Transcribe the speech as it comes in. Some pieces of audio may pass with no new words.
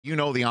You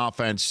know the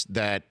offense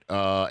that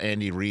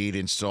Andy Reid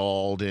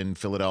installed in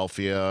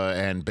Philadelphia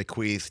and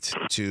bequeathed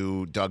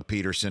to Doug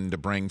Peterson to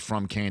bring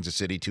from Kansas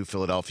City to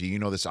Philadelphia. You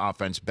know this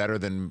offense better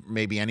than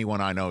maybe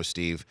anyone I know,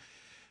 Steve,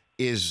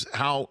 is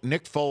how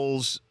Nick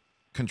Foles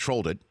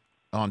controlled it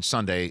on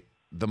Sunday,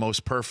 the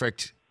most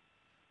perfect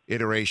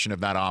iteration of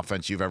that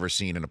offense you've ever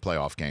seen in a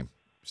playoff game,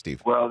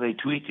 Steve. Well, they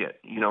tweaked it.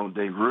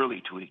 They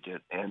really tweaked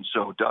it. And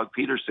so Doug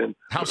Peterson.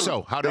 How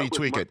so? How did he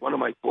tweak it?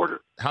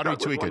 How did he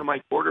tweak it? One of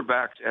my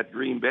quarterbacks at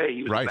Green Bay.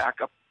 He was a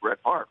backup to Brett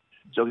Favre.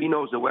 So he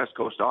knows the West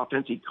Coast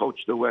offense. He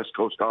coached the West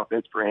Coast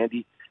offense for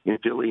Andy in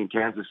Philly and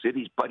Kansas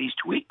City, but he's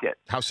tweaked it.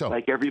 How so?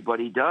 Like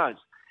everybody does.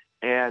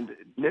 And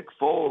Nick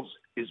Foles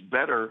is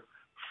better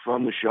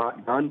from the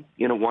shotgun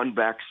in a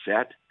one-back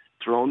set,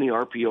 throwing the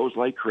RPOs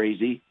like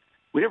crazy.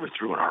 We never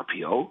threw an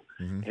RPO.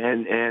 Mm-hmm.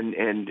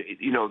 And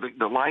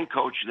the line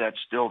coach that's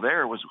still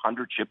there was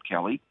under Chip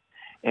Kelly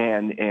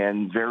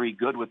and very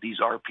good with these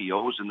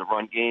RPOs in the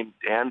run game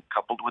and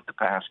coupled with the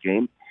pass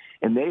game.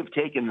 And they've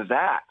taken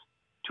that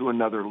to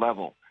another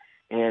level.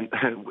 And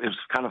it was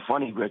kind of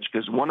funny, Rich,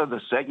 because one of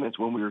the segments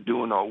when we were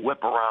doing a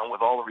whip around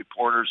with all the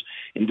reporters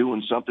and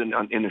doing something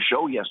in the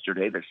show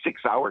yesterday, the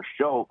 6-hour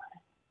show,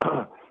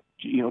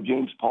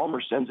 James Palmer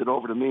sends it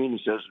over to me and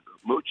he says,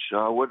 Mooch,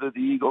 what do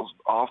the Eagles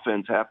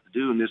offense have to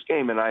do in this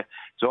game? And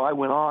so I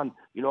went on,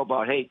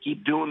 about, hey,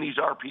 keep doing these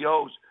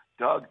RPOs,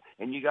 Doug,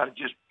 and you got to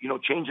just,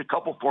 change a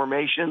couple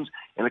formations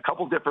and a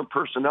couple different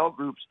personnel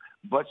groups,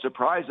 but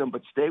surprise them,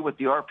 but stay with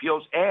the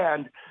RPOs.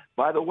 And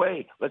by the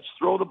way, let's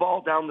throw the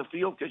ball down the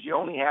field because you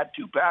only had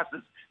 2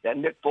 passes that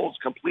Nick Foles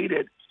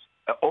completed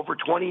over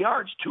 20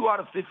 yards, 2 out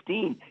of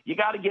 15. You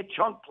got to get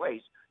chunk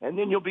plays, and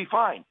then you'll be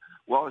fine.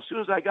 Well, as soon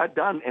as I got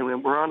done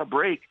and we're on a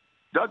break,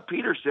 Doug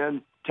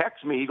Peterson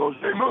texts me. He goes,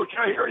 hey, Mooch,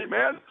 I hear you,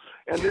 man,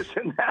 and this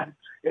and that.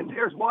 And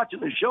there's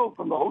watching the show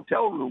from the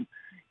hotel room.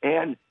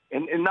 And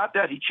not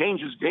that he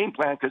changed his game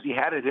plan because he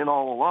had it in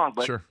all along,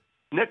 but sure.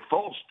 Nick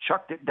Foles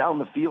chucked it down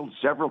the field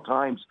several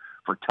times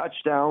for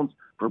touchdowns,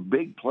 for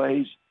big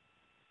plays.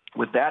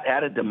 With that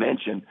added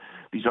dimension,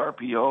 these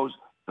RPOs,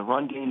 the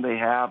run game they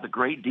have, the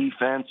great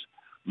defense,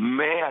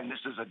 man, this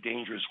is a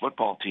dangerous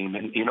football team.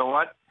 And you know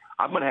what?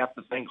 I'm going to have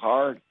to think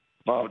hard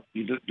about,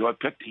 do I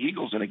pick the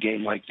Eagles in a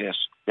game like this?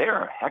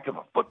 They're a heck of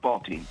a football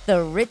team.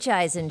 The Rich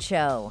Eisen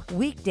Show,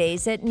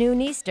 weekdays at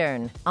noon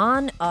Eastern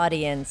on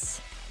Audience.